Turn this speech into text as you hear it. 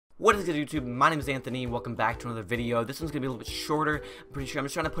What is good, YouTube? My name is Anthony. Welcome back to another video. This one's gonna be a little bit shorter. I'm pretty sure I'm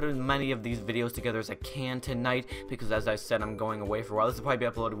just trying to put as many of these videos together as I can tonight because, as I said, I'm going away for a while. This will probably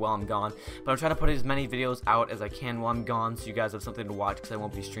be uploaded while I'm gone, but I'm trying to put as many videos out as I can while I'm gone so you guys have something to watch because I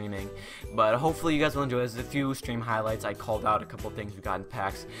won't be streaming. But hopefully you guys will enjoy. There's a few stream highlights. I called out a couple of things we got in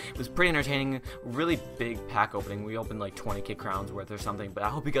packs. It was pretty entertaining. Really big pack opening. We opened like 20k crowns worth or something. But I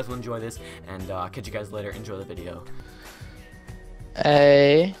hope you guys will enjoy this, and catch you guys later. Enjoy the video. Oh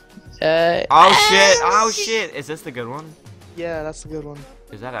shit! Is this the good one? Yeah, that's the good one.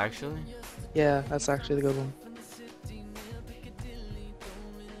 Is that actually? Yeah, that's actually the good one.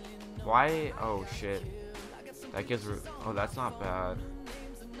 Why? Oh shit! That gives. Oh, that's not bad.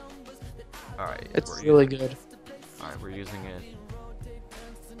 All right. It's really good. All right, we're using it.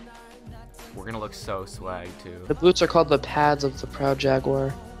 We're gonna look so swag too. The boots are called the pads of the Proud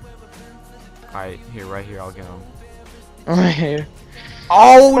Jaguar. All right, here, right here, I'll get them. Right here.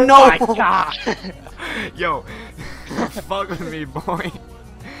 Oh no! My God. Yo, fuck with me, boy.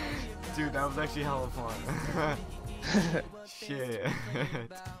 Dude, that was actually hella fun. Shit.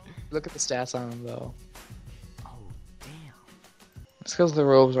 Look at the stats on them though. Oh damn. It's because the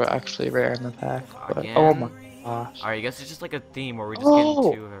robes are actually rare in the pack. But, Again? oh my gosh. Alright, I guess it's just like a theme where we just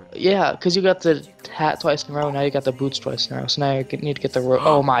get two of it. Yeah, because you got the hat twice in a row, now you got the boots twice in a row. So now you need to get the robe.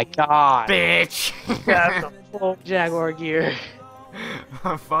 Oh my God. Bitch! That's the full Jaguar gear.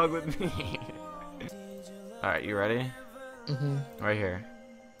 Fuck with me. Alright, you ready? Right here.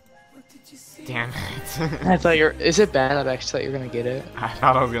 Damn it. I thought is it bad? I actually thought you were gonna get it. I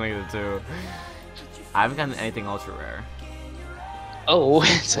thought I was gonna get it too. I haven't gotten anything ultra rare. Oh.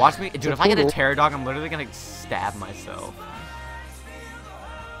 Watch me, dude, if I get a terror dog, I'm literally gonna stab myself.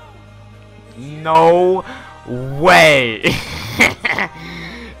 No way.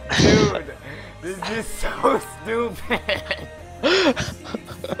 Dude, this is so stupid.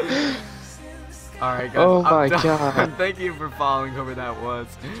 Alright guys, oh my God. Thank you for following whoever that was.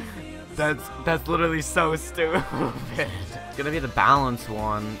 That's literally so stupid. It's gonna be the balance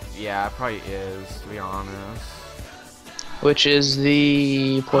one. Yeah, it probably is, to be honest. Which is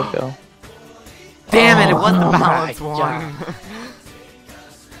the Porco. Damn it, it was the balance my one.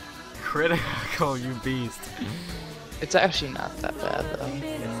 Critical, you beast. It's actually not that bad though.